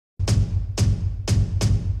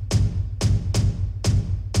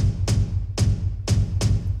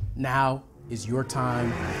Now is your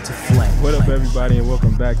time to flame. What up, everybody, and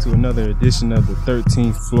welcome back to another edition of the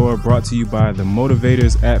 13th Floor, brought to you by the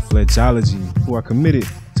motivators at Fledgeology, who are committed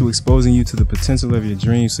to exposing you to the potential of your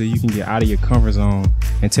dreams so you can get out of your comfort zone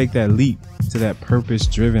and take that leap to that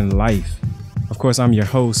purpose-driven life. Of course, I'm your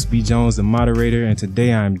host, B. Jones, the moderator, and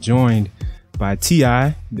today I'm joined by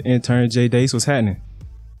T.I., the intern, J. Dace. What's happening?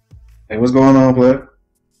 Hey, what's going on, Blair?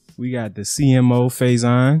 We got the CMO,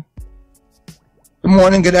 Faison. Good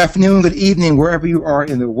morning, good afternoon, good evening, wherever you are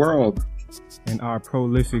in the world. And our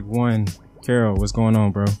prolific one, Carol. What's going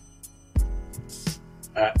on, bro?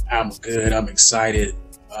 I'm good. I'm excited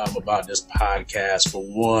about this podcast, for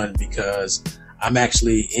one, because I'm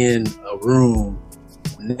actually in a room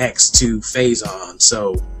next to Faison.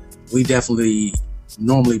 So we definitely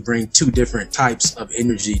normally bring two different types of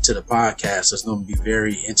energy to the podcast. So it's going to be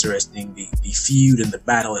very interesting, the feud and the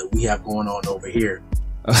battle that we have going on over here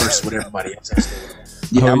versus what everybody else has going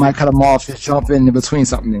on. Yeah, I might cut him off, just jump in between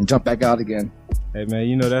something and jump back out again. Hey, man,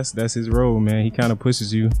 you know, that's his role, man. He kind of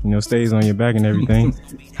pushes you, stays on your back and everything.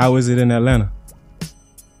 How is it in Atlanta?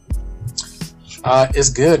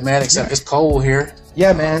 It's good, man, except it's cold here.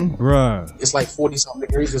 Yeah, man. Bruh. It's like 40-something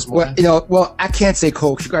degrees this morning. Well, I can't say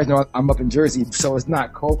cold, 'cause you guys know I'm up in Jersey, so it's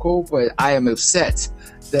not cold, but I am upset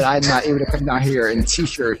that I'm not able to come down here in a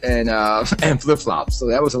t-shirt and flip-flops. So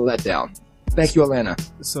that was a letdown. Thank you, Atlanta.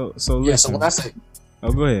 So yeah, so when I say...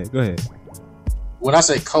 Oh, go ahead. When I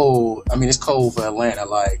say cold, I mean it's cold for Atlanta.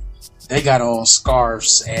 Like, they got on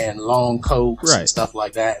scarves and long coats and stuff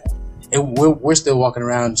like that. And we're still walking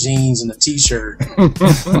around jeans and a t-shirt, and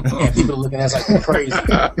people are looking at us like we're crazy.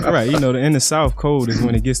 Right, in the South, cold is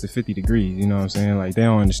when it gets to 50 degrees. You know what I'm saying? Like, they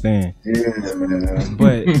don't understand. Yeah, man.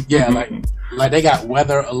 But yeah, like they got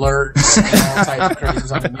weather alerts and all types of crazy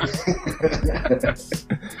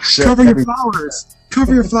stuff. Cover your flowers.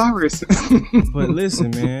 Cover your flowers. But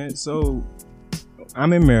listen, man. So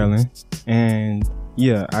I'm in Maryland, and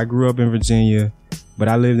yeah, I grew up in Virginia, but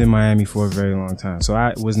I lived in Miami for a very long time. So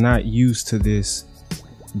I was not used to this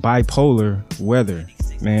bipolar weather,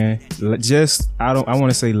 man. I want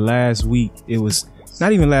to say last week, it was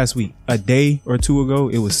not even last week, a day or two ago,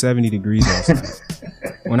 it was 70 degrees outside.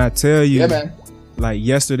 When I tell you, yeah, man. Like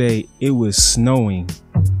yesterday, it was snowing,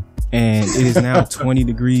 and it is now 20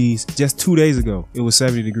 degrees. Just 2 days ago, it was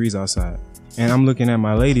 70 degrees outside. And I'm looking at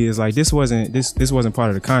my lady. It's like, this wasn't part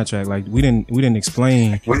of the contract. Like, we didn't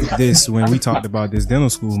explain this when we talked about this dental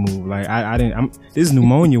school move. Like, this is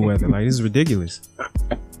pneumonia weather. Like, this is ridiculous.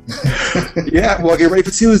 Yeah, well, get ready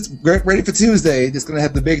for Tuesday. Get ready for Tuesday. It's gonna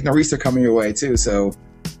have the big nor'easter coming your way too. So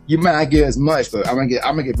you might not get as much, but I'm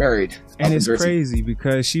gonna get buried. And it's crazy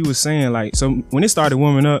because she was saying, like, so when it started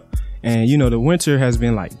warming up, and the winter has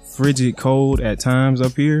been like frigid cold at times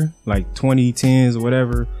up here, like 2010s or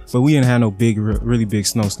whatever, but we didn't have no really big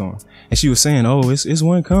snowstorm. And she was saying, oh, it's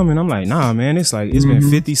one coming. I'm like, nah, man, it's been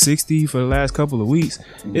 50, 60 for the last couple of weeks.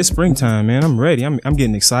 It's springtime, man. I'm ready. I'm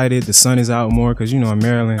getting excited. The sun is out more because, in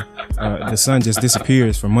Maryland, the sun just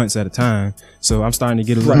disappears for months at a time. So I'm starting to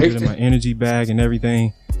get a little bit of my energy back and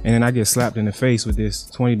everything. And then I get slapped in the face with this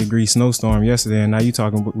 20-degree snowstorm yesterday. And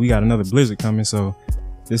now we got another blizzard coming. So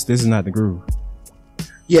this is not the groove.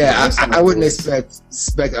 Yeah, I wouldn't expect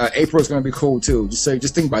April's going to be cold too.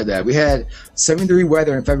 Just think about that. We had 70-degree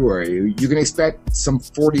weather in February. You can expect some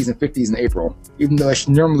 40s and 50s in April, even though it's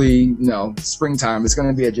normally springtime. It's going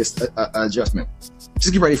to be an adjustment.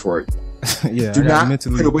 Just get ready for it. Yeah, do not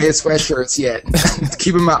put away his sweatshirts yet.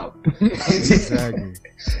 Keep them out. Exactly.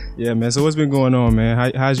 Yeah, man. So what's been going on,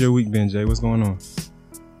 man? How's your week been, Jay? What's going on?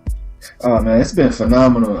 Oh, man, it's been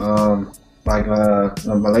phenomenal. My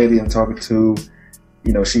lady I'm talking to,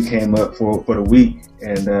 she came up for the week,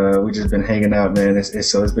 and we just been hanging out, man.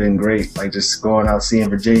 It's been great. Like, just going out, seeing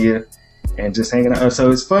Virginia, and just hanging out. So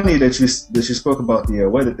it's funny that you spoke about the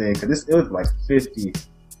weather thing, because it was like 50,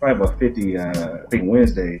 probably about 50, I think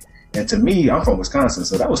Wednesday. And to me, I'm from Wisconsin,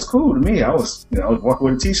 so that was cool to me. I was walking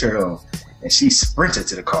with a t-shirt on, and she sprinted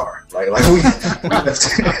to the car. Like we left,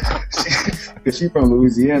 because she's from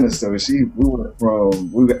Louisiana, so we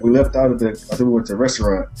left out of I think we went to a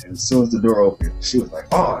restaurant, and as soon as the door opened, she was like,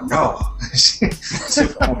 "Oh no!" she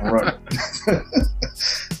was running.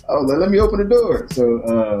 I was like, "Let me open the door."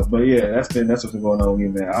 So, but yeah, that's what's been going on with me,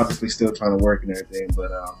 man. Obviously, still trying to work and everything,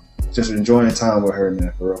 but just enjoying time with her,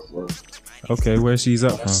 man. For real. Okay, where she's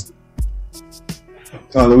up from?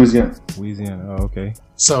 Louisiana. Louisiana. Oh, okay.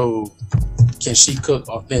 So, can she cook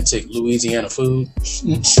authentic Louisiana food?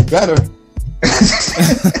 She better.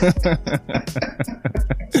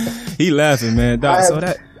 He laughing, man. Doc,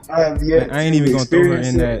 I have yet. I ain't even gonna throw her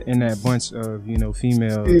in that bunch of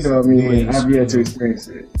females. You know what I mean? I've yet to experience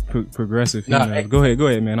it. Progressive females. No, go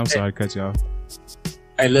ahead, man. I'm sorry to cut you off.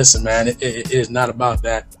 Hey, listen, man. It is not about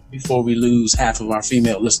that. Before we lose half of our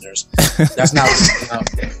female listeners, that's not.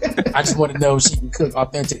 I just want to know if she can cook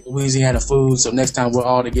authentic Louisiana food. So next time we're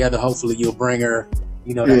all together, hopefully you'll bring her.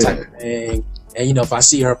 That type of thing. And if I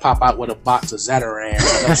see her pop out with a box of Zatarain,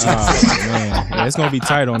 man, yeah, it's gonna be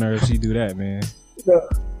tight on her if she do that, man.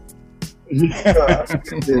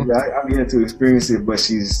 I'm here to experience it, but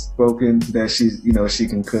she's spoken that she's, she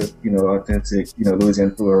can cook, authentic,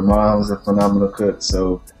 Louisiana food. Her mom's a phenomenal cook,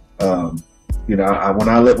 so, when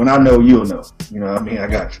I know, you'll know. I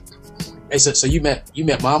got you. Hey, so you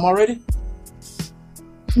met mom already?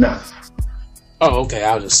 No. Oh, okay.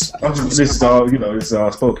 This is all, this is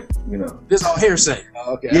all spoken, This is all hearsay.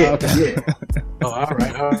 Oh, okay. Yeah. Okay. Yeah. Oh, all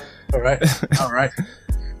right.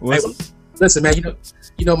 Hey, listen, man.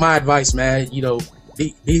 My advice, man.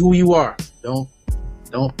 Be who you are.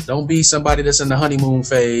 Don't be somebody that's in the honeymoon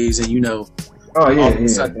phase, and Oh yeah,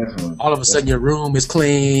 definitely. All of a sudden, your room is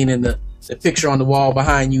clean, and the picture on the wall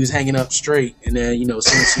behind you is hanging up straight, and then as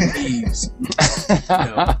soon as she leaves,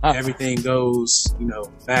 everything goes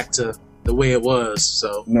back to the way it was.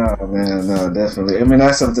 So no, man, no, definitely. I mean,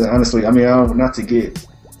 that's something. Honestly, I don't not to get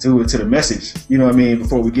to the message.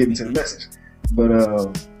 Before we get into the message, but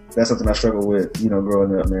that's something I struggle with.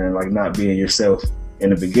 Growing up, man, like not being yourself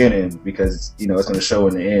in the beginning, because it's going to show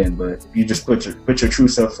in the end. But if you just put your true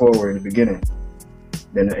self forward in the beginning,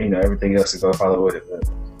 then everything else is going to follow with it. But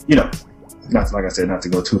not like I said, not to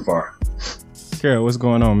go too far. Carol, what's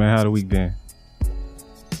going on, man? How the week been?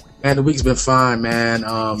 Man, the week's been fine, man.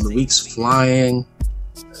 The week's flying.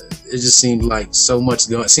 It just seemed like so much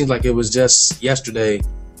going. It seemed like it was just yesterday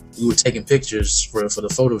we were taking pictures for the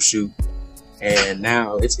photo shoot, and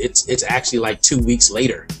now it's actually like 2 weeks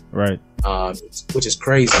later. Right. Which is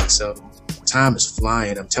crazy. So time is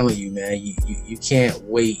flying. I'm telling you, man. You can't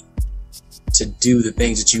wait to do the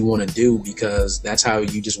things that you want to do, because that's how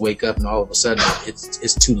you just wake up and all of a sudden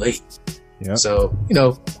it's too late. Yeah. So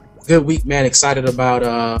good week, man. Excited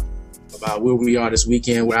about where we are this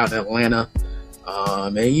weekend. We're out in Atlanta,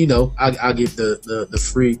 and I'll get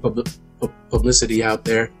the free publicity out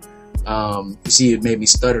there. You see, it made me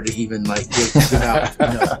stutter to even like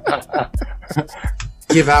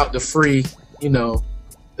give out the free,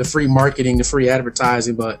 the free marketing, the free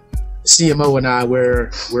advertising. But CMO and I,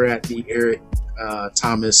 we're at the Eric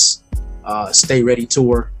Thomas Stay Ready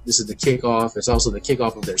Tour. This is the kickoff. It's also the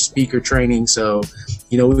kickoff of their speaker training. So,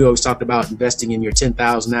 we always talked about investing in your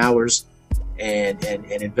 10,000 hours and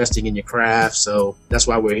investing in your craft. So that's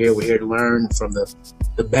why we're here. We're here to learn from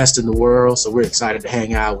the best in the world. So we're excited to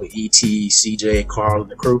hang out with ET, CJ, Carl,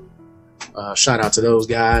 and the crew. Shout out to those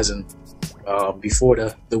guys. And before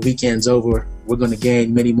the weekend's over, we're going to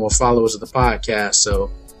gain many more followers of the podcast.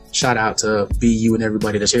 So shout out to BU and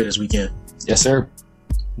everybody that's here this weekend. Yes, sir.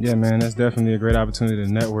 Yeah, man, that's definitely a great opportunity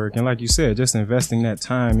to network. And like you said, just investing that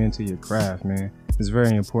time into your craft, man, is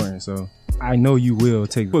very important. So I know you will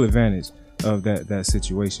take full advantage of that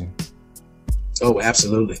situation. Oh,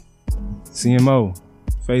 absolutely. CMO,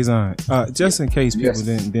 Faison. Just in case people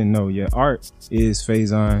didn't know, Art is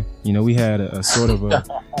Faison. We had a sort of a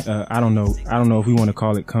I don't know if we want to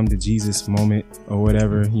call it come to Jesus moment or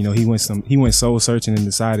whatever. He went soul searching and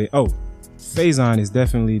decided, Faison is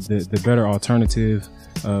definitely the better alternative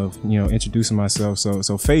of introducing myself. So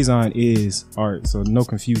Faison is Art. So no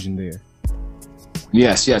confusion there.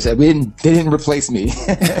 Yes. They didn't replace me.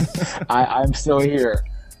 I'm still here.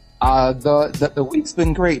 The week's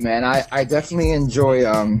been great, man. I definitely enjoy.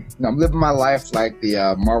 I'm living my life like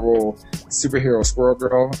the Marvel superhero Squirrel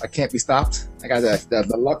Girl. I can't be stopped. I got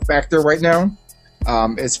the luck factor right now.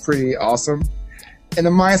 It's pretty awesome. And the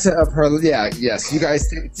mindset of her, you guys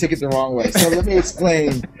take it the wrong way. So let me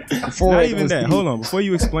explain. Not even that. Hold on. Before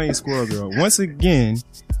you explain Squirrel Girl, once again,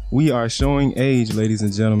 we are showing age, ladies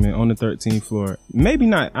and gentlemen, on the 13th floor. Maybe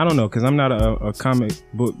not. I don't know, because I'm not a comic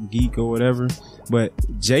book geek or whatever. But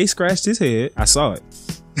Jay scratched his head. I saw it.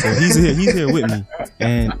 So he's here with me.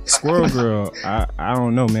 And Squirrel Girl, I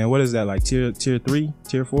don't know, man. What is that, like tier 3,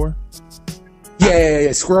 tier 4?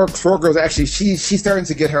 Yeah. Squirrel Girl's actually she's starting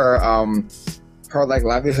to get her like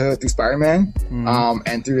livelihood through Spider-Man,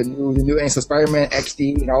 and through the new so Spider-Man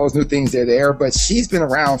XD and all those new things there. But she's been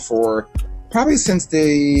around for probably since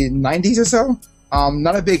the 90s or so.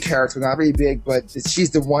 Not a big character, not very big, but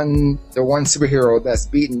she's the one superhero that's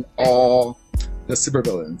beaten all the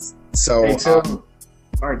supervillains. So,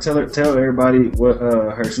 all right, tell everybody what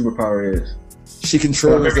her superpower is. She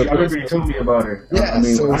controls I remember you told me about her. Yeah, I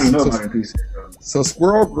mean, so- I didn't know so- about her. So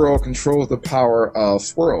Squirrel Girl controls the power of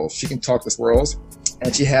squirrels. She can talk to squirrels,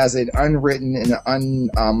 and she has an unwritten and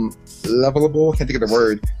unlevelable, can't think of the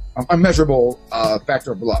word, unmeasurable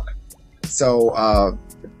factor of luck. So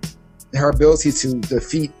her ability to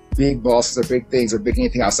defeat big bosses or big things or big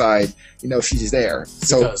anything outside, she's there.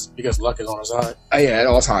 So because luck is on her side. yeah, at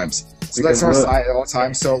all times. So that's on her side at all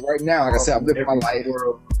times. So right now, like I said, I'm living my life.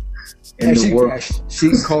 And she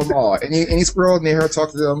can call them all. Any squirrel near her,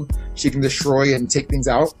 talk to them. She can destroy and take things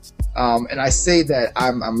out. And I say that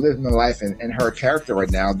I'm living my life in her character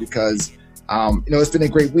right now because it's been a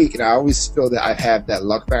great week, and I always feel that I have that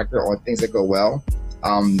luck factor on things that go well.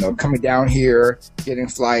 Coming down here, getting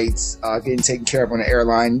flights, getting taken care of on the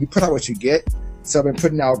airline. You put out what you get. So I've been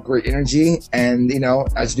putting out great energy, and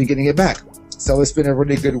I just been getting it back. So it's been a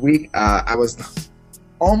really good week. I was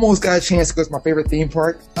almost got a chance to go to my favorite theme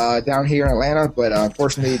park down here in Atlanta, but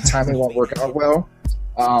unfortunately, timing won't work out well.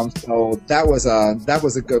 So that was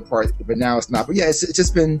a good part, but now it's not. But yeah, it's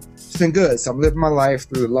been good. So I'm living my life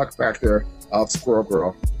through the luck factor of Squirrel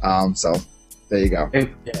Girl. So there you go.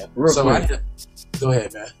 Hey, Yeah. real So quick, go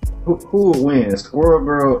ahead, man. who will win, Squirrel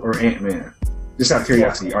Girl or Ant-Man? Just out of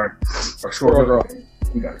curiosity, or Squirrel Girl?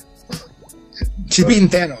 You got it. She's beating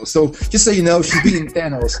Thanos. So just so you know, she's beating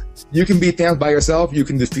Thanos. You can beat Thanos by yourself. You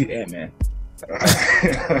can defeat Ant-Man.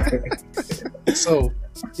 So,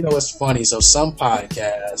 it's funny. So some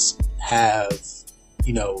podcasts have,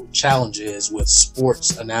 challenges with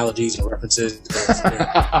sports analogies and references.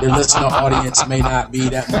 Their listener audience may not be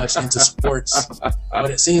that much into sports, but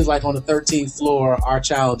it seems like on the 13th floor, our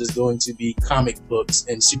challenge is going to be comic books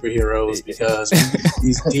and superheroes because we have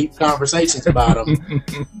these deep conversations about them.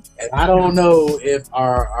 And I don't know if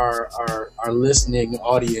our listening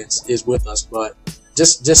audience is with us, but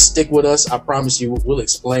just stick with us. I promise you, we'll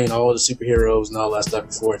explain all the superheroes and all that stuff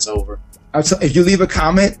before it's over. If you leave a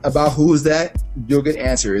comment about who's that, you'll get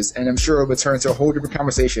answers, and I'm sure it will turn to a whole different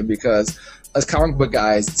conversation because us comic book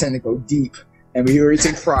guys tend to go deep, and we already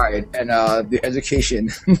take pride in the education.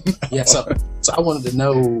 Yeah, so I wanted to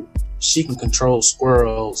know, she can control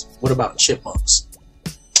squirrels. What about chipmunks?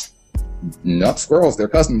 Not squirrels, they're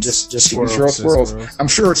cousins. Just she can squirrels, control squirrels. I'm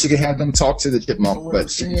sure she can have them talk to the chipmunk, but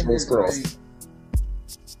she controls squirrels.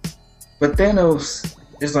 But Thanos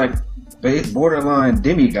is like borderline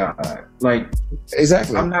demigod. Like,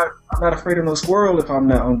 exactly. I'm not afraid of no squirrel if I'm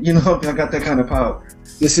not on. I got that kind of power.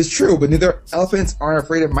 This is true, but neither elephants aren't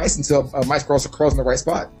afraid of mice until mice crawls in the right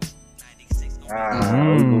spot. We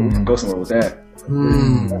can go somewhere with that.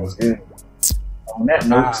 That was good. On that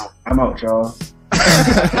note, I'm out, y'all.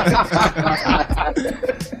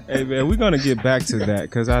 Hey man, we're gonna get back to that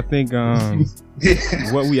because I think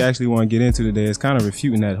what we actually want to get into today is kind of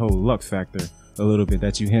refuting that whole luck factor a little bit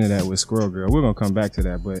that you hinted at with Squirrel Girl. We're gonna come back to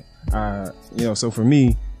that, but so for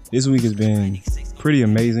me, this week has been pretty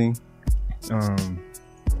amazing.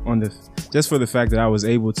 Just for the fact that I was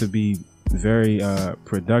able to be very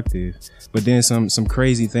productive, but then some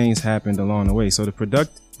crazy things happened along the way. So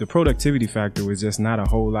the productivity factor was just not a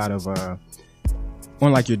whole lot of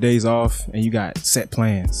on like your days off and you got set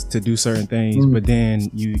plans to do certain things, but then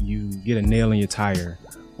you get a nail in your tire,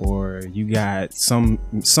 or you got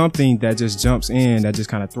something that just jumps in that just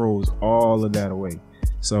kind of throws all of that away.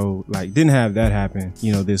 So like didn't have that happen,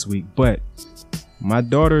 this week, but my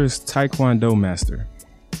daughter's Taekwondo master,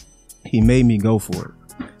 he made me go for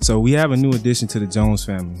it. So we have a new addition to the Jones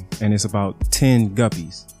family, and it's about 10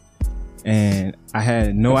 guppies. And I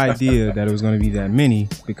had no idea that it was going to be that many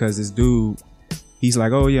because this dude, he's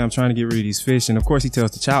like, oh yeah, I'm trying to get rid of these fish. And of course he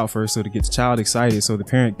tells the child first, so to get the child excited, so the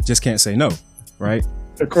parent just can't say no, right?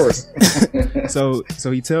 Of course. So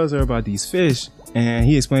he tells her about these fish, and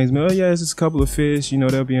he explains to me, oh yeah, it's just a couple of fish,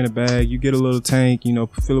 they'll be in a bag. You get a little tank, fill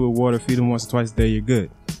it with water, feed them once or twice a day, you're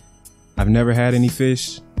good. I've never had any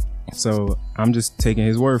fish, so I'm just taking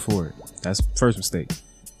his word for it. That's the first mistake.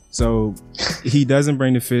 So he doesn't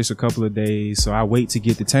bring the fish a couple of days, so I wait to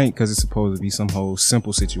get the tank because it's supposed to be some whole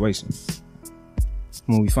simple situation.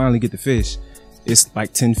 When we finally get the fish, it's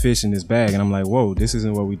like 10 fish in this bag, and I'm like, whoa, this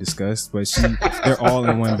isn't what we discussed. But they're all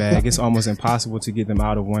in one bag. It's almost impossible to get them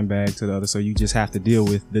out of one bag to the other, so you just have to deal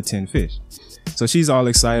with the 10 fish. So she's all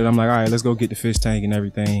excited. I'm like, all right, let's go get the fish tank and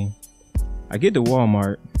everything. I get to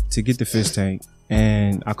Walmart to get the fish tank,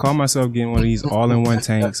 and I call myself getting one of these all-in-one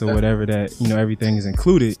tanks or whatever that, everything is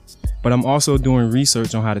included. But I'm also doing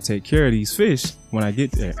research on how to take care of these fish when I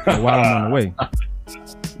get there, while I'm on the way.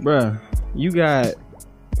 Bruh,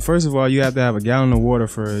 first of all, you have to have a gallon of water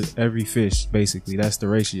for every fish, basically. That's the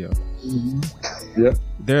ratio. Yeah.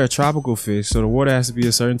 They're a tropical fish, so the water has to be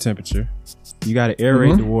a certain temperature. You got to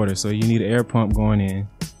aerate the water, so you need an air pump going in.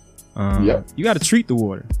 You got to treat the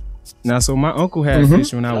water. Now, so my uncle had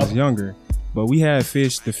fish when I was younger, but we had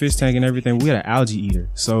fish, the fish tank and everything. We had an algae eater,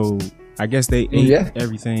 so I guess they ate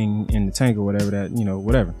everything in the tank or whatever that, you know,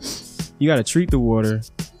 whatever. You got to treat the water,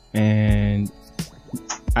 and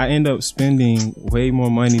I end up spending way more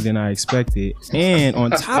money than I expected. And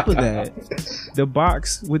on top of that, the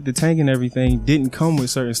box with the tank and everything didn't come with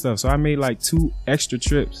certain stuff. So I made like 2 extra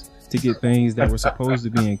trips to get things that were supposed to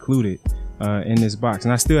be included in this box.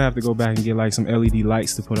 And I still have to go back and get like some LED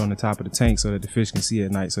lights to put on the top of the tank so that the fish can see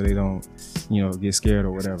at night so they don't, you know, get scared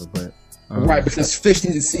or whatever. But right, because fish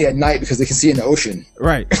need to see at night because they can see in the ocean.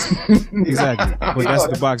 Right. Exactly. But that's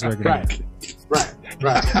the box recommendation.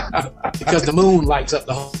 Right. Because the moon lights up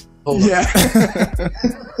the whole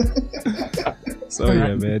So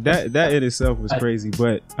yeah, man, that in itself was crazy.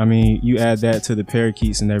 But I mean, you add that to the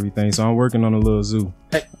parakeets and everything. So I'm working on a little zoo.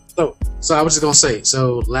 Hey, so I was just gonna say.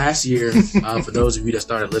 So last year, for those of you that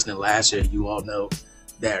started listening last year, you all know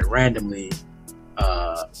that randomly,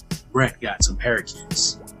 Brett got some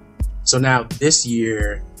parakeets. So now this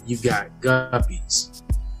year you've got guppies.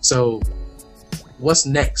 So what's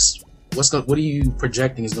next? What are you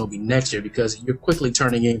projecting is going to be next year? Because you're quickly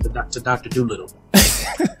turning into Dr. Doolittle.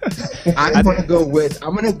 I'm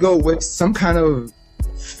gonna go with some kind of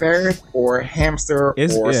ferret or hamster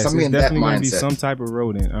or something in that mindset. It's definitely going to be some type of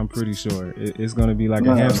rodent. I'm pretty sure it's going to be like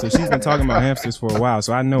a hamster. She's been talking about hamsters for a while,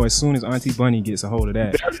 so I know as soon as Auntie Bunny gets a hold of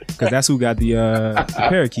that, because that's who got the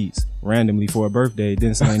parakeets randomly for a birthday.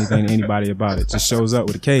 Didn't say anything to anybody about it. Just shows up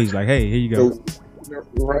with a cage, like, hey, here you go.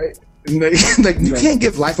 Right. Like, you can't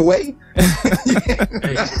give life away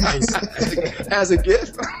as a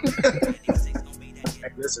gift.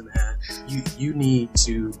 Listen, man, you need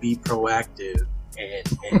to be proactive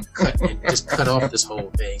and just cut off this whole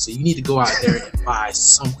thing. So you need to go out there and buy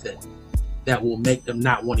something that will make them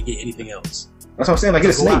not want to get anything else. That's what I'm saying. Like,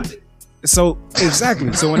 get a snake. So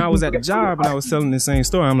exactly. So when I was at the job and I was telling the same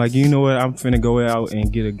story, I'm like, you know what? I'm finna go out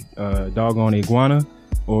and get a doggone iguana.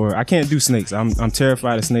 Or I can't do snakes. I'm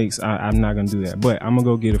terrified of snakes. I'm not gonna do that. But I'm gonna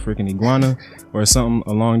go get a freaking iguana or something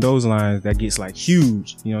along those lines that gets like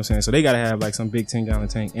huge. You know what I'm saying? So they gotta have like some big 10-gallon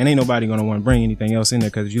tank, and ain't nobody gonna want to bring anything else in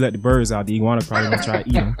there because if you let the birds out, the iguana probably gonna try to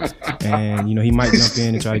eat them, and you know he might jump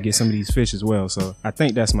in and try to get some of these fish as well. So I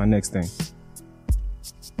think that's my next thing.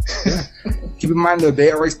 Keep in mind though,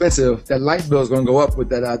 they are expensive. That light bill is gonna go up with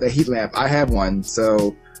that heat lamp. I have one,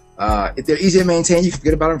 so. If they're easy to maintain, you can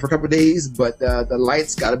forget about them for a couple of days, but the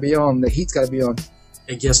lights got to be on, the heat's got to be on.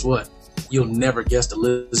 And guess what? You'll never guess the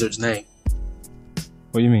lizard's name.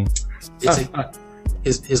 What do you mean?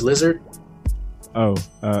 His lizard? Oh,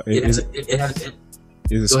 is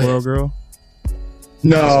it Squirrel ahead. Girl?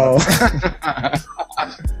 No.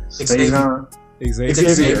 Xavier.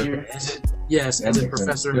 Xavier. Yes, as in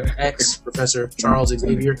Professor X, Professor Charles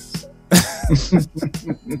Xavier.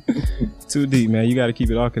 Too deep, man. You got to keep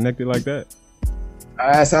it all connected like that.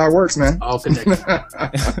 That's how it works, man. All connected.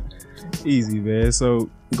 Easy, man. So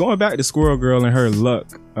going back to Squirrel Girl and her luck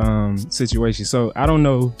situation. So I don't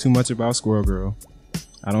know too much about Squirrel Girl.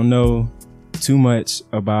 I don't know too much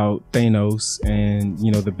about Thanos and,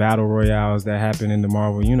 you know, the battle royales that happen in the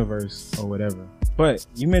Marvel universe or whatever. But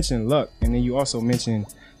you mentioned luck, and then you also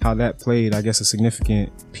mentioned how that played, I guess, a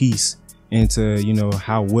significant piece into, you know,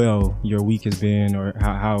 how well your week has been or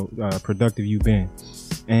how productive you've been.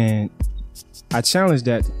 And I challenge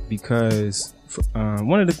that because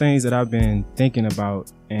one of the things that I've been thinking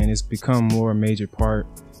about, and it's become more a major part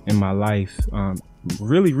in my life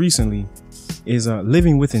really recently, is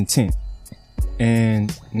living with intent.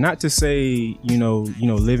 And not to say, you know,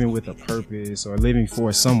 living with a purpose or living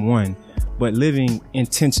for someone, but living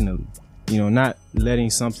intentionally. You know, not letting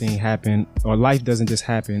something happen, or life doesn't just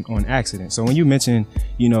happen on accident. So when you mentioned,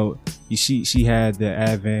 you know, she had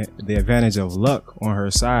the advantage of luck on her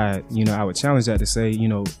side, you know, I would challenge that to say, you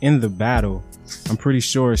know, in the battle, I'm pretty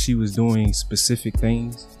sure she was doing specific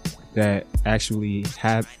things that actually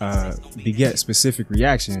have beget specific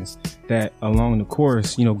reactions that along the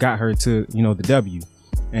course, you know, got her to, you know, the W.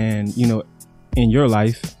 And, you know, in your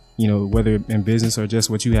life, you know, whether in business or just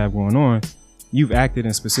what you have going on, you've acted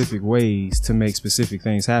in specific ways to make specific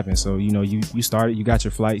things happen. So, you know, you got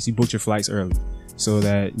your flights, you booked your flights early so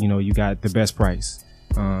that, you know, you got the best price.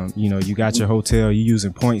 You know, you got your hotel, you're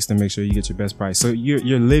using points to make sure you get your best price. So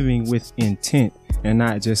you're living with intent and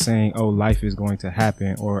not just saying, oh, life is going to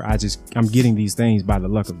happen, or I'm getting these things by the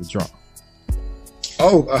luck of the draw.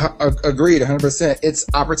 Oh, agreed, 100%. It's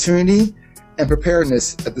opportunity and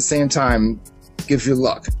preparedness at the same time gives you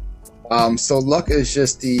luck. So luck is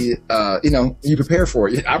just the, you prepare for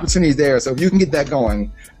it. Opportunity is there. So if you can get that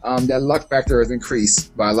going, that luck factor is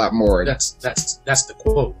increased by a lot more. That's the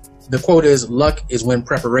quote. The quote is, luck is when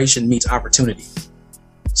preparation meets opportunity.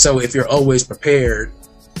 So if you're always prepared,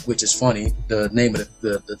 which is funny, the name of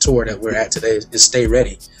the tour that we're at today is Stay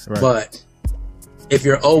Ready. Right. But if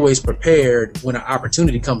you're always prepared, when an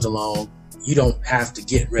opportunity comes along, you don't have to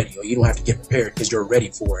get ready, or you don't have to get prepared because you're ready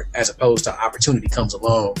for it, as opposed to opportunity comes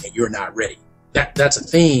along and you're not ready. That's a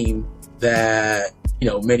theme that,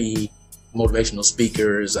 many motivational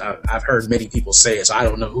speakers, I've heard many people say it, so I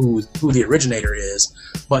don't know who the originator is,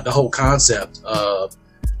 but the whole concept of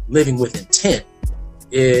living with intent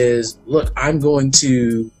is, look, I'm going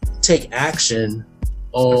to take action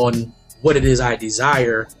on what it is I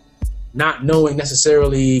desire, not knowing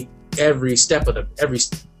necessarily every step of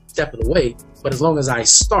the way, but as long as I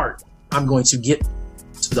start, I'm going to get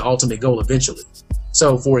to the ultimate goal eventually.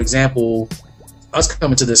 So, for example, us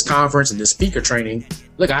coming to this conference and this speaker training,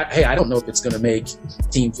 look, I don't know if it's going to make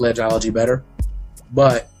Team Fledgeology better,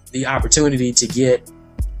 but the opportunity to get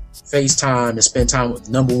FaceTime and spend time with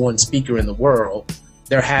the #1 speaker in the world,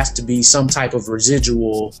 there has to be some type of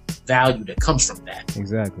residual value that comes from that.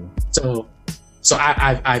 Exactly. So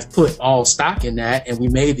I've put all stock in that, and we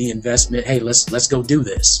made the investment. Hey, let's go do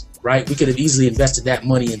this, right? We could have easily invested that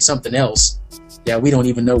money in something else that we don't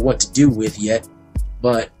even know what to do with yet.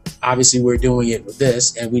 But obviously we're doing it with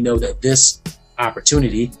this, and we know that this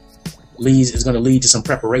opportunity is going to lead to some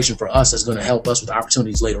preparation for us that's going to help us with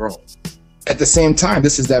opportunities later on. At the same time,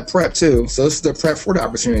 this is that prep too. So this is the prep for the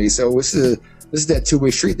opportunity. So this is that two-way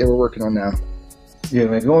street that we're working on now. Yeah,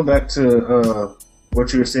 man. Going back to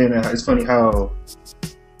what you were saying, it's funny how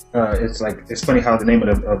it's funny how the name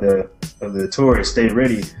of the tour is Stay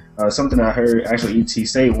Ready. Something I heard actually E.T.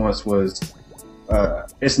 say once was,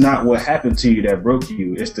 it's not what happened to you that broke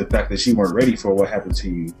you, it's the fact that you weren't ready for what happened to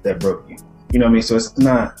you that broke you. You know what I mean? So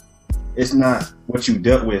it's not what you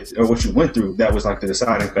dealt with or what you went through that was like the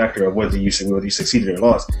deciding factor of whether you succeeded or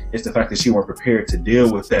lost. It's the fact that you weren't prepared to deal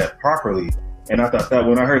with that properly. And I thought that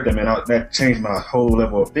when I heard that, man, that changed my whole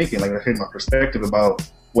level of thinking. Like, that changed my perspective about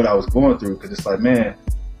what I was going through. Because it's like, man,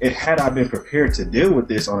 had I been prepared to deal with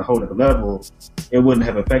this on a whole other level, it wouldn't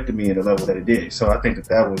have affected me in the level that it did. So I think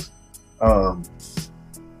that was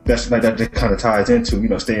that kind of ties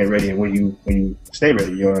into, staying ready. And when you stay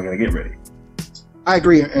ready, you're not going to get ready. I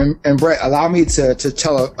agree. And Brett, allow me to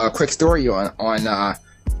tell a quick story on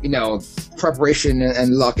preparation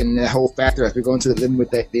and luck and the whole factor as we go into living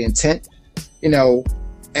with the intent.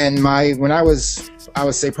 And when I was, I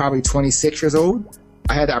would say probably 26 years old,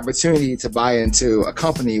 I had the opportunity to buy into a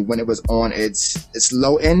company when it was on its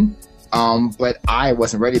low end, but I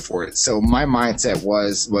wasn't ready for it. So my mindset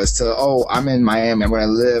was to, I'm in Miami, I'm going to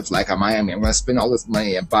live like I'm Miami, I'm going to spend all this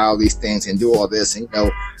money and buy all these things and do all this, and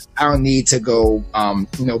I don't need to go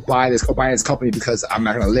buy this company because I'm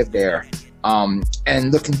not going to live there.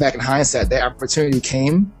 And looking back in hindsight, that opportunity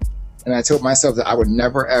came, and I told myself that I would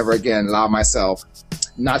never, ever again allow myself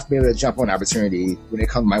not to be able to jump on opportunity when it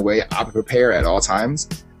comes my way. I'll be prepared at all times.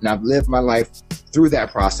 And I've lived my life through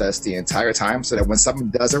that process the entire time, so that when something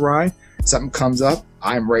does arrive, something comes up,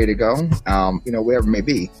 I'm ready to go, whatever it may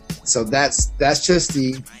be. So that's just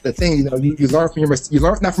the thing, you learn from you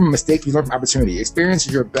learn not from a mistake, you learn from opportunity. Experience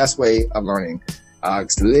is your best way of learning.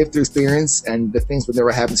 Live through experience, and the things will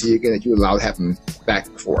never happen to you again that you allowed to happen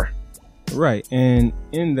back before. Right. And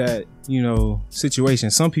in that,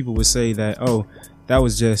 situation, some people would say that, that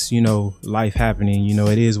was just, life happening.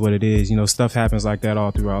 It is what it is. Stuff happens like that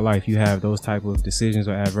all throughout life. You have those type of decisions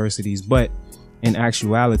or adversities. But in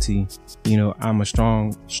actuality, I'm a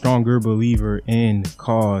stronger believer in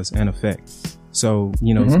cause and effect. So,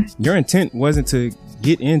 your intent wasn't to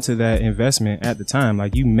get into that investment at the time.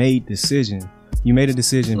 Like, you made a decision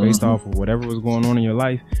based off of whatever was going on in your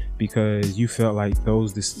life, because you felt like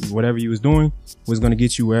whatever you was doing was going to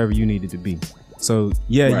get you wherever you needed to be. So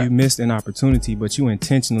You missed an opportunity, but you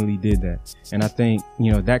intentionally did that. And I think,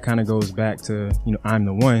 that kind of goes back to, I'm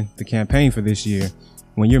the One, the campaign for this year.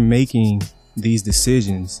 When you're making these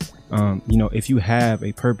decisions, if you have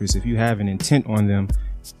a purpose, if you have an intent on them,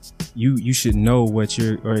 you should know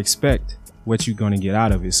or expect what you're going to get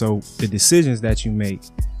out of it. So the decisions that you make,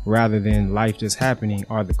 rather than life just happening,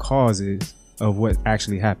 are the causes of what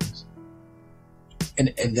actually happens.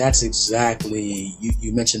 And that's exactly,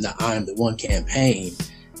 you mentioned the I Am the One campaign,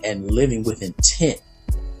 and living with intent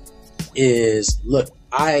is, look,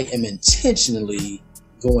 I am intentionally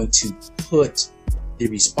going to put the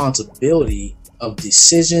responsibility of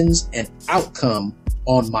decisions and outcome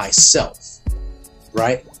on myself,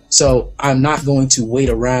 right? So I'm not going to wait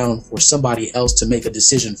around for somebody else to make a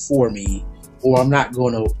decision for me, or I'm not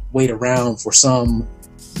going to wait around for some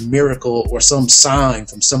miracle or some sign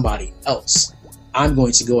from somebody else. I'm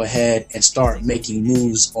going to go ahead and start making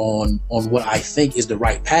moves on what I think is the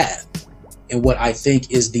right path and what I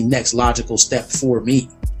think is the next logical step for me,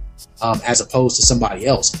 as opposed to somebody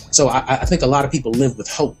else. So I think a lot of people live with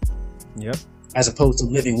hope, Yep. as opposed to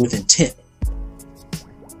living with intent.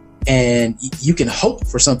 And you can hope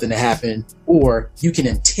for something to happen, or you can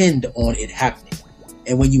intend on it happening.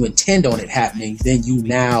 And when you intend on it happening, then you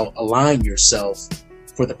now align yourself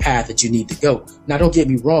for the path that you need to go. Now, don't get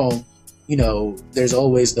me wrong. You know, there's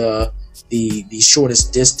always the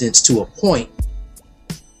shortest distance to a point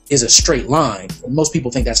is a straight line. And most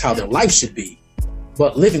people think that's how their life should be.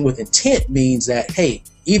 But living with intent means that, hey,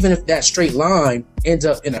 even if that straight line ends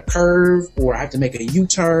up in a curve, or I have to make a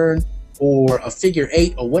U-turn, or a figure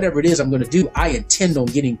 8, or whatever it is I'm going to do, I intend on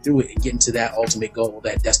getting through it and getting to that ultimate goal,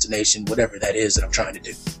 that destination, whatever that is that I'm trying to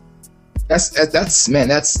do.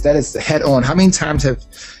 That is the head on. How many times have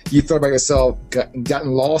you thought about yourself,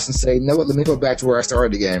 gotten lost, and say, no, let me go back to where I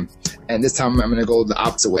started again, and this time I'm going to go the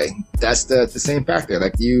opposite way? That's the same factor.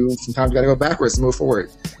 Like, you sometimes got to go backwards to move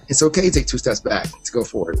forward. It's okay to take 2 steps back to go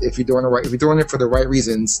forward if you're doing it for the right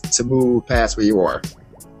reasons to move past where you are.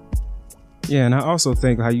 Yeah, and I also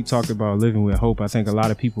think how you talked about living with hope. I think a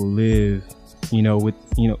lot of people live,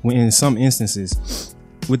 in some instances,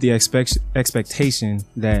 with the expectation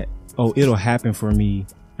that, oh, it'll happen for me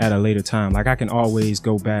at a later time. Like, I can always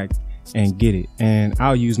go back and get it. And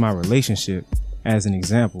I'll use my relationship as an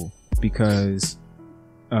example, because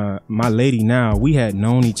my lady now, we had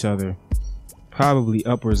known each other probably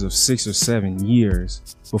upwards of 6 or 7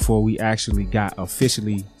 years before we actually got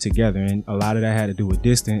officially together. And a lot of that had to do with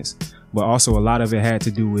distance, but also a lot of it had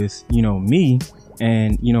to do with, me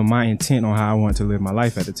and, my intent on how I wanted to live my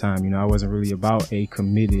life at the time. I wasn't really about a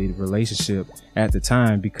committed relationship at the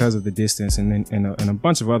time because of the distance and a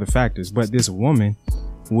bunch of other factors. But this woman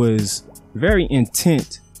was very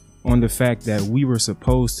intent on the fact that we were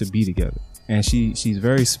supposed to be together. And she's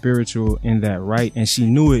very spiritual in that, right? And she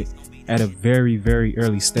knew it at a very, very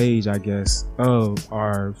early stage, I guess, of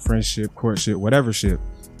our friendship, courtship, whatever ship.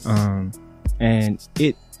 And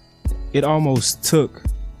it almost took,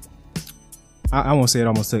 I won't say it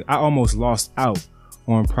almost took, I almost lost out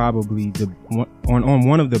on probably on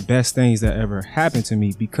one of the best things that ever happened to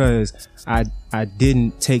me, because I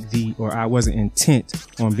didn't I wasn't intent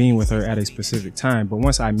on being with her at a specific time. But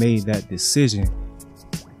once I made that decision,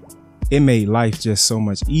 it made life just so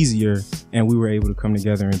much easier, and we were able to come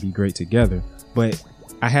together and be great together. But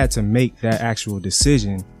I had to make that actual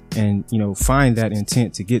decision and, find that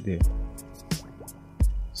intent to get there.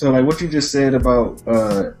 So, like, what you just said about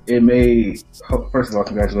it made, first of all,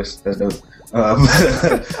 congratulations, that's dope.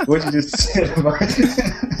 What you just said about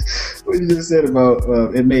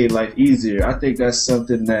it made life easier. I think that's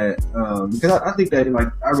something that because I think that, like,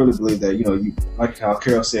 I really believe that, you, like how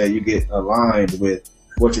Carol said, you get aligned with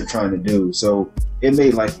what you're trying to do. So it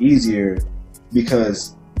made life easier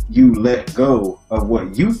because you let go of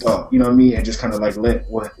what you thought, and just kind of like let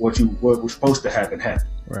what was supposed to happen.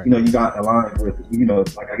 Right. You got aligned with,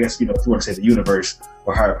 like, I guess, if you want to say the universe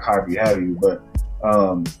or however you have you. But,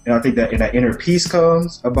 and I think that in that inner peace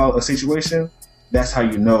comes about a situation, that's how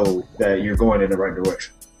you know that you're going in the right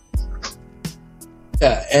direction.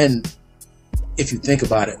 Yeah. And if you think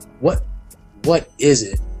about it, what is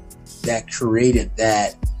it that created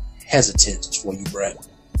that hesitance for you, Brett?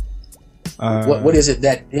 What is it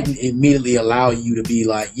that didn't immediately allow you to be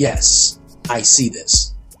like, yes, I see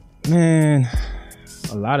this? Man,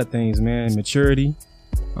 a lot of things, man. Maturity,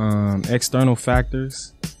 external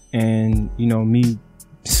factors, and me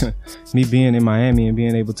being in Miami and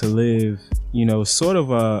being able to live, sort of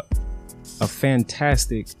a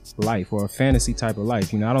fantastic life, or a fantasy type of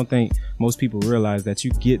life. I don't think most people realize that you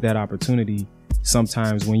get that opportunity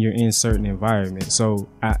sometimes when you're in certain environments. So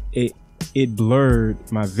it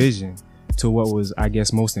blurred my vision to what was, I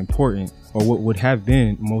guess, most important, or what would have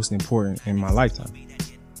been most important in my lifetime.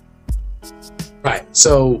 Right.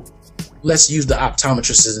 So let's use the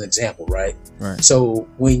optometrist as an example, right? Right. So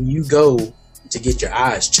when you go to get your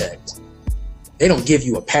eyes checked, they don't give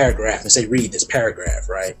you a paragraph and say, read this paragraph,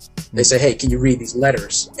 right? Mm-hmm. They say, hey, can you read these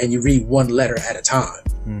letters? And you read one letter at a time,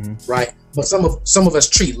 mm-hmm. right? But some of us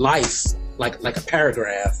treat life like a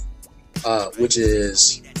paragraph, which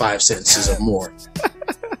is 5 sentences or more.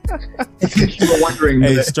 You were wondering.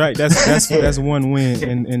 Hey, strike. That's one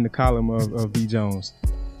win in the column of B. Jones.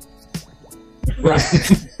 Right.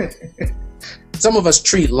 Some of us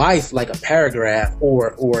treat life like a paragraph,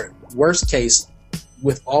 or worst case,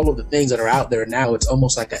 with all of the things that are out there now, it's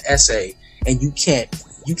almost like an essay, and you can't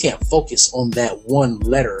focus on that one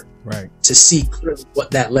letter to see clearly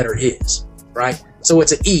what that letter is, right? So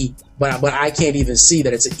it's an E, but I can't even see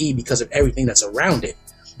that it's an E because of everything that's around it.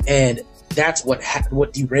 And that's what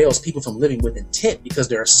derails people from living with intent, because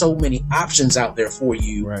there are so many options out there for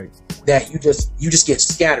you that you just get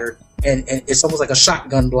scattered, and it's almost like a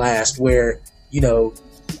shotgun blast where, you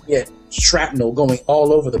get shrapnel going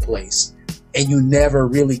all over the place and you never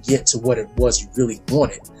really get to what it was you really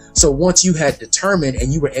wanted. So once you had determined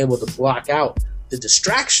and you were able to block out the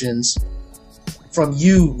distractions from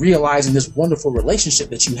you realizing this wonderful relationship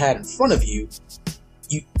that you had in front of you,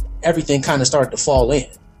 everything kind of started to fall in.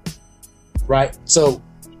 Right? So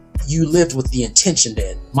you lived with the intention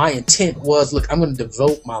then. My intent was, look, I'm going to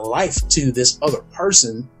devote my life to this other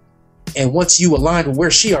person. And once you aligned with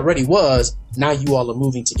where she already was, now you all are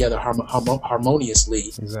moving together harmoniously.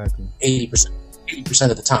 Exactly.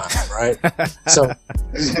 80% of the time, right? So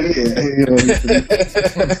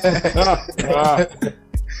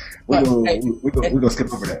we're going to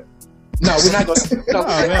skip over that. No, we're not going to. No,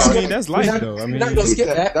 I mean, that's life, though. I mean, we're not going to skip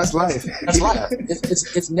that. That's life. That's life.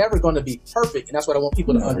 It's never going to be perfect, and that's what I want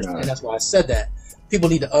people to understand. That's why I said that. People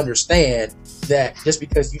need to understand that just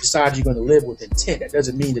because you decide you're going to live with intent, that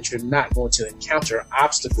doesn't mean that you're not going to encounter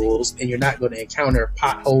obstacles and you're not going to encounter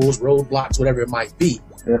potholes, roadblocks, whatever it might be.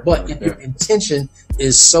 But if your intention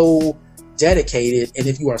is so dedicated and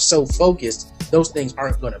if you are so focused, those things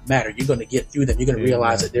aren't going to matter. You're going to get through them. You're going to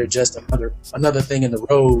realize that they're just another thing in the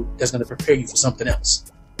road that's going to prepare you for something else.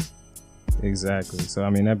 Exactly. So, I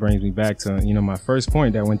mean, that brings me back to, my first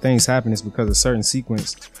point, that when things happen, it's because of a certain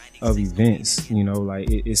sequence of events, like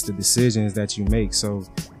it's the decisions that you make. So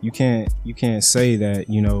you can't say that,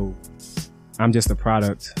 I'm just a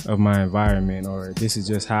product of my environment, or this is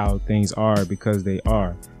just how things are because they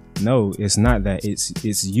are. No, it's not that.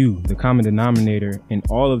 It's you. The common denominator in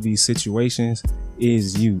all of these situations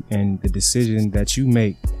is you, and the decision that you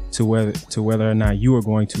make to whether or not you are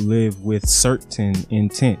going to live with certain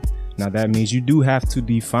intent. Now, that means you do have to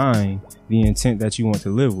define the intent that you want to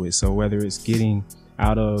live with. So whether it's getting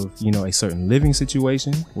out of, a certain living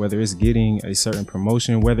situation, whether it's getting a certain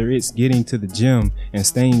promotion, whether it's getting to the gym and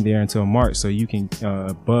staying there until March so you can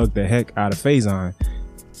bug the heck out of Faison.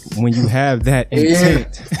 When you have that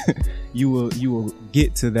intent, you will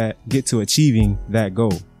get to achieving that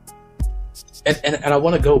goal. And I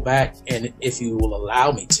want to go back, and if you will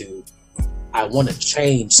allow me to, I want to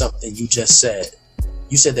change something you just said.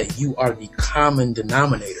 You said that you are the common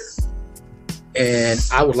denominator. And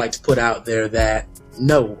I would like to put out there that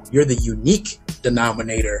no, you're the unique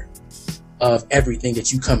denominator of everything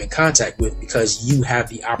that you come in contact with, because you have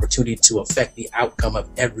the opportunity to affect the outcome of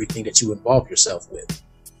everything that you involve yourself with.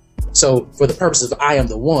 So for the purposes of I am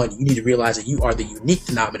the one, you need to realize that you are the unique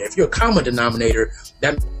denominator. If you're a common denominator,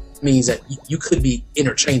 that means that you could be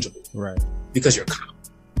interchangeable. Right. Because you're common,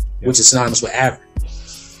 which is synonymous with average.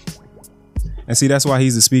 And see, that's why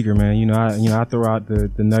he's a speaker, man. I throw out the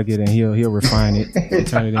nugget and he'll refine it and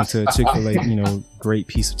turn it into a Chick-fil-A, great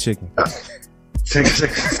piece of chicken.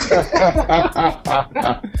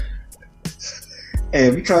 Hey,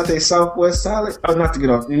 if you try to say Southwest salad, not to get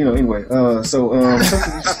off, anyway.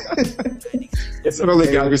 It's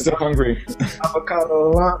early, guys. We're still hungry.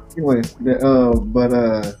 Avocado, anyway.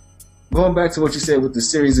 But going back to what you said with the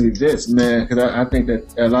series of events, man, because I think that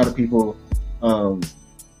a lot of people.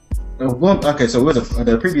 Okay, so with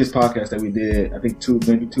the previous podcast that we did, I think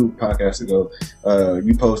maybe two podcasts ago,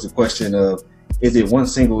 you posed the question of, is it one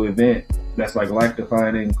single event that's like life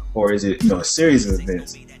defining, or is it a series of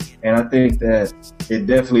events? And I think that it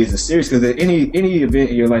definitely is a series, because any event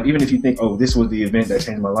in your life, even if you think, oh, this was the event that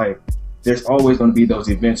changed my life, there's always going to be those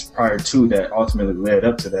events prior to that ultimately led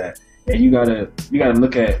up to that. And you gotta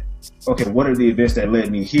look at, okay, what are the events that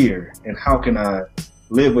led me here, and how can I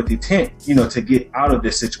live with intent, to get out of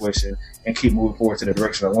this situation and keep moving forward to the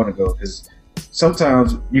direction I want to go. Because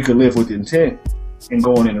sometimes you could live with intent and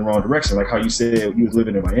going in the wrong direction. Like how you said you was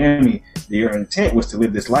living in Miami, your intent was to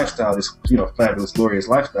live this lifestyle, this fabulous, glorious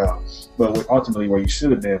lifestyle. But ultimately where you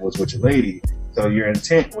should have been was with your lady. So your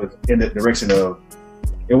intent was in the direction of,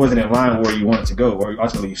 it wasn't in line with where you wanted to go, where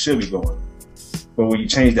ultimately you should be going. But when you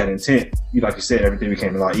change that intent, like you said, everything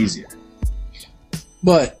became a lot easier.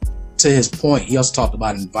 But to his point, he also talked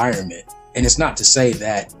about environment. And it's not to say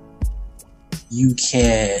that you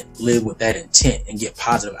can't live with that intent and get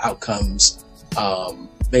positive outcomes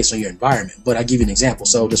based on your environment. But I'll give you an example.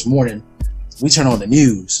 So this morning, we turn on the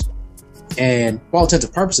news, and for all intents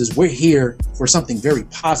and purposes, we're here for something very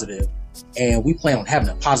positive, and we plan on having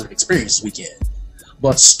a positive experience this weekend.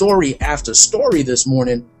 But story after story this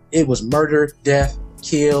morning, it was murder, death,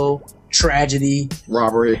 kill, tragedy,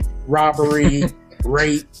 robbery,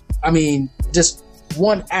 rape. I mean, just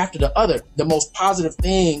one after the other. The most positive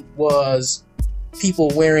thing was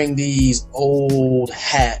people wearing these old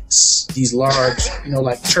hats, these large,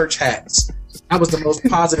 like church hats. That was the most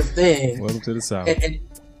positive thing. Welcome to the South. And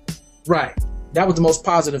right. That was the most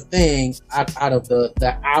positive thing out of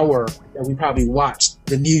the hour that we probably watched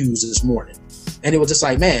the news this morning. And it was just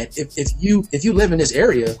like, man, if you live in this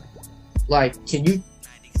area, like, you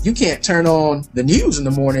can't turn on the news in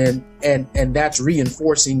the morning and that's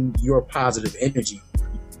reinforcing your positive energy,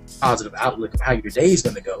 positive outlook of how your day is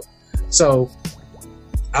going to go. So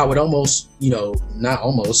I would almost, not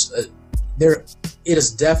almost, it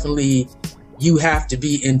is definitely, you have to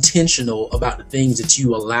be intentional about the things that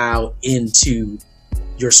you allow into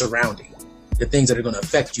your surrounding, the things that are going to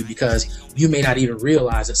affect you, because you may not even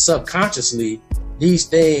realize that subconsciously these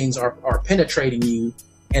things are penetrating you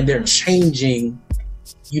and they're changing,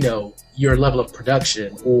 your level of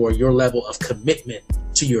production or your level of commitment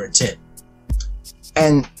to your intent.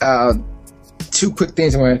 And two quick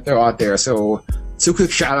things I want to throw out there. So 2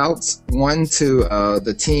 quick shout outs. One to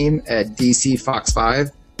the team at DC Fox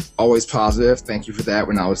 5. Always positive. Thank you for that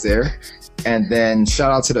when I was there. And then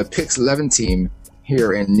shout out to the Pix 11 team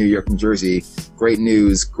here in New York, New Jersey. Great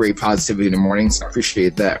news, great positivity in the morning. So I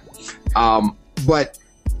appreciate that. But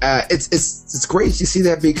it's great to see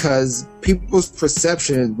that, because people's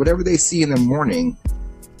perception, whatever they see in the morning,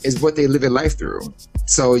 is what they live their life through.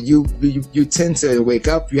 So you tend to wake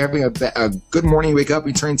up, you're having a good morning, you wake up,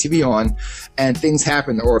 you turn TV on, and things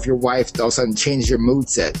happen. Or if your wife all of a sudden changes your mood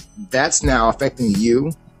set, that's now affecting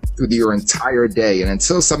you through your entire day. And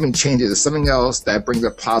until something changes, there's something else that brings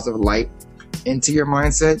a positive light into your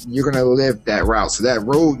mindset, you're going to live that route. So that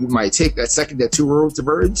road you might take, that 2 roads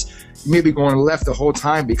diverge, you may be going left the whole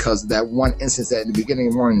time because of that one instance that in the beginning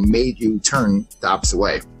of the morning made you turn the opposite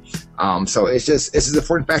way. So it's an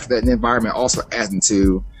important factor that the environment also adds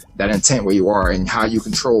into that intent where you are and how you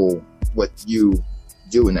control what you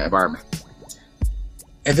do in that environment.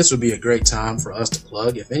 And this would be a great time for us to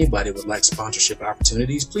plug. If anybody would like sponsorship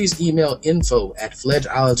opportunities, please email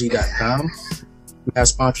info@fledgeology.com. We have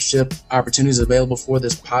sponsorship opportunities available for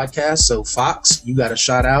this podcast. So Fox, you got a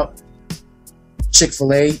shout out.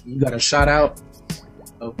 Chick-fil-A, you got a shout out.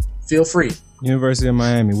 So feel free. University of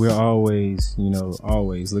Miami, we're always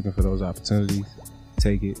looking for those opportunities.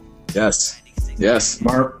 Take it. Yes.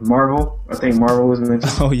 Marvel. I think Marvel was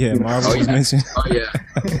mentioned. Oh yeah, Marvel was mentioned. Oh yeah.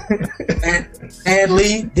 and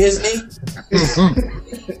Lee, Disney.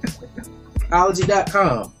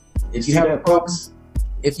 Ology.com. If you have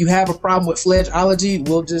a problem with Fledgeology,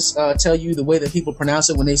 we'll just tell you the way that people pronounce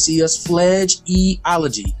it when they see us.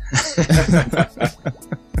 Fledge-E-ology.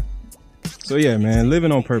 So yeah, man,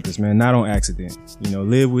 living on purpose, man, not on accident.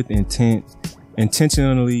 Live with intent.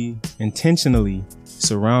 Intentionally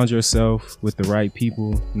surround yourself with the right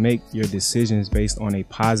people. Make your decisions based on a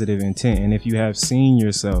positive intent. And if you have seen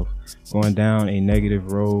yourself going down a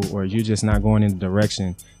negative road, or you're just not going in the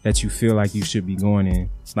direction that you feel like you should be going in,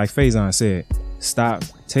 like Faison said, stop,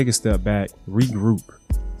 take a step back, regroup,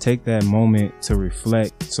 take that moment to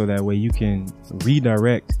reflect, so that way you can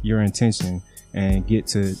redirect your intention and get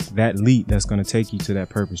to that leap that's going to take you to that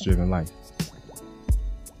purpose-driven life.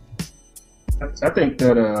 I think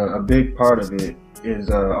that a big part of it is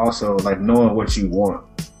also like knowing what you want,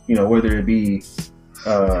 whether it be,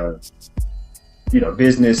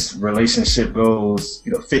 business, relationship goals,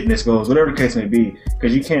 fitness goals, whatever the case may be,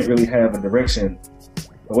 because you can't really have a direction.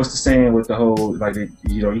 But what's the saying with the whole,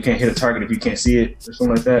 you can't hit a target if you can't see it, or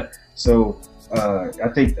something like that. So I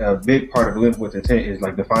think a big part of living with intent is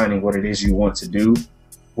like defining what it is you want to do,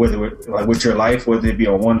 whether with your life, whether it be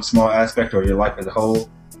on one small aspect or your life as a whole.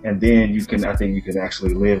 And then I think you can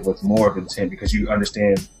actually live with more of intent, because you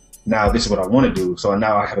understand, now this is what I want to do. So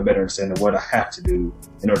now I have a better understanding of what I have to do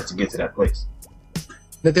in order to get to that place.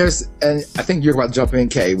 But and I think you're about to jump in,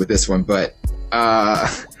 Kay, with this one, but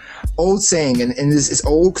old saying, and it's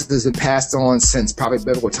old because it's been passed on since probably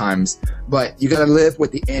biblical times, but you got to live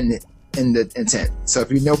with the end in the intent. So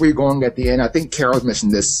if you know where you're going at the end, I think Carol's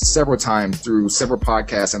mentioned this several times through several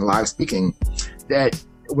podcasts and live speaking, that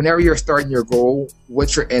whenever you're starting your goal,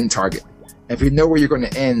 what's your end target? And if you know where you're going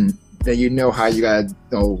to end, then you know how you got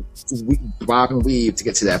to bob and weave to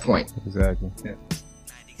get to that point. Exactly. Yeah.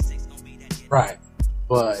 Right.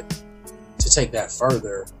 But to take that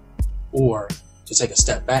further, or to take a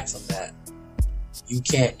step back from that, you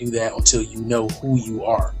can't do that until you know who you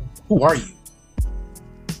are. Who are you?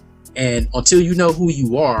 And until you know who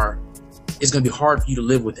you are, it's going to be hard for you to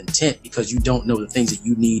live with intent, because you don't know the things that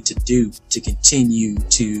you need to do to continue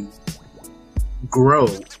to grow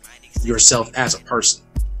yourself as a person,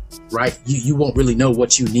 right? You won't really know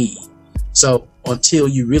what you need. So until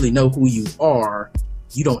you really know who you are,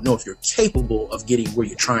 you don't know if you're capable of getting where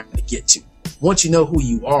you're trying to get to. Once you know who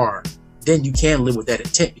you are, then you can live with that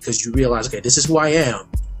intent, because you realize, okay, this is who I am,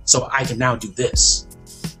 so I can now do this,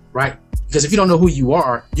 right? Because if you don't know who you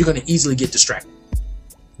are, you're going to easily get distracted.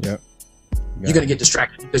 Yep. You're going to get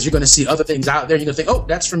distracted because you're going to see other things out there. You're going to think, oh,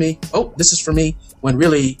 that's for me. Oh, this is for me. When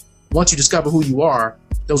really, once you discover who you are,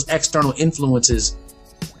 those external influences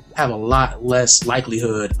have a lot less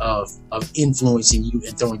likelihood of influencing you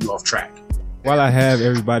and throwing you off track. While I have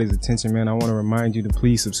everybody's attention, man, I want to remind you to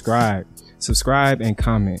please subscribe and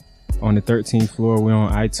comment on the 13th Floor. We're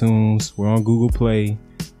on iTunes. We're on Google Play.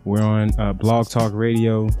 We're on Blog Talk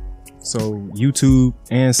Radio. So YouTube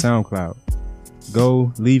and SoundCloud.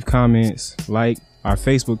 Go leave comments, like our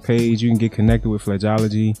Facebook page. You can get connected with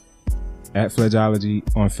Fledgeology at Fledgeology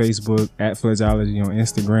on Facebook, at Fledgeology on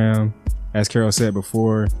Instagram. As Carol said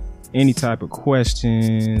before, any type of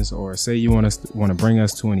questions, or say you want to bring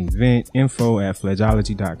us to an event,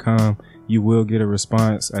 info@fledgeology.com. You will get a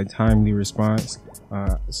response, a timely response.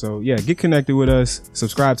 So yeah, get connected with us,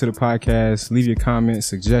 subscribe to the podcast, leave your comments,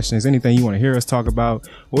 suggestions, anything you want to hear us talk about,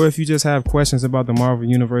 or if you just have questions about the Marvel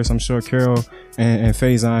Universe, I'm sure Carol and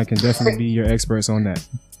Faison can definitely be your experts on that.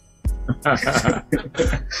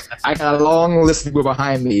 I got a long list of people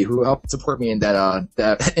behind me who helped support me in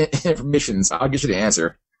that information, so I'll get you the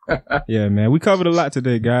answer. Yeah, man, we covered a lot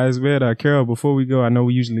today, guys. But Carol, before we go, I know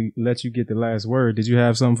we usually let you get the last word. Did you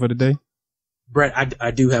have something for today? Brett,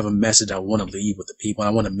 I do have a message I want to leave with the people. I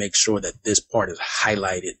want to make sure that this part is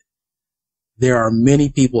highlighted. There are many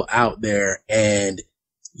people out there, and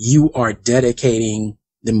you are dedicating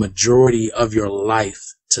the majority of your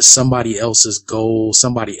life to somebody else's goal,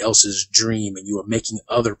 somebody else's dream, and you are making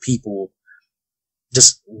other people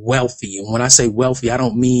just wealthy. And when I say wealthy, I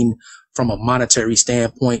don't mean from a monetary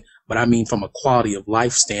standpoint, but I mean from a quality of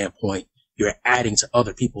life standpoint. You're adding to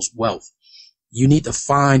other people's wealth. You need to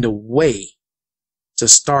find a way to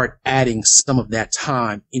start adding some of that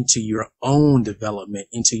time into your own development,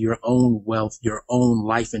 into your own wealth, your own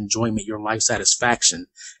life enjoyment, your life satisfaction.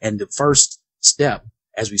 And the first step,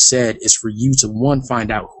 as we said, is for you to, one, find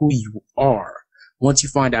out who you are. Once you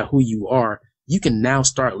find out who you are, you can now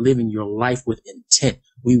start living your life with intent.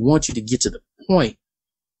 We want you to get to the point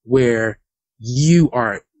where you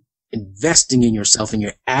are investing in yourself and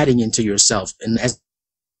you're adding into yourself. And as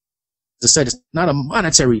I said, it's not a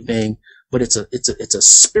monetary thing, but it's a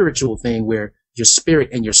spiritual thing where your spirit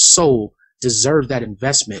and your soul deserve that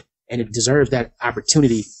investment, and it deserves that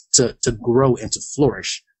opportunity to grow and to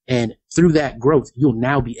flourish. And through that growth, you'll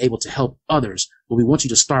now be able to help others. But we want you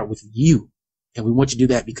to start with you. And we want you to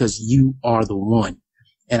do that because you are the one.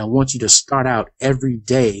 And I want you to start out every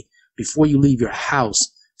day before you leave your house,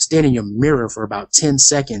 stand in your mirror for about 10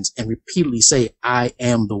 seconds and repeatedly say, I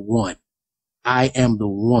am the one. I am the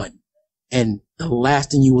one. And the last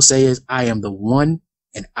thing you will say is, I am the one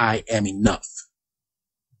and I am enough.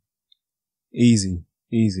 Easy.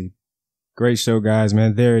 Great show, guys,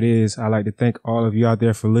 man. There it is. I'd like to thank all of you out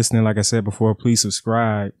there for listening. Like I said before, please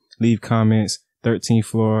subscribe, leave comments, 13th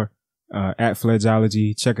Floor, at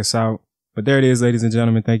Fledgeology. Check us out. But there it is, ladies and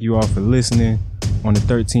gentlemen. Thank you all for listening on the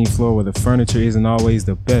 13th floor, where the furniture isn't always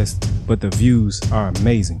the best, but the views are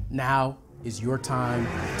amazing. Now is your time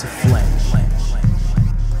to fledge.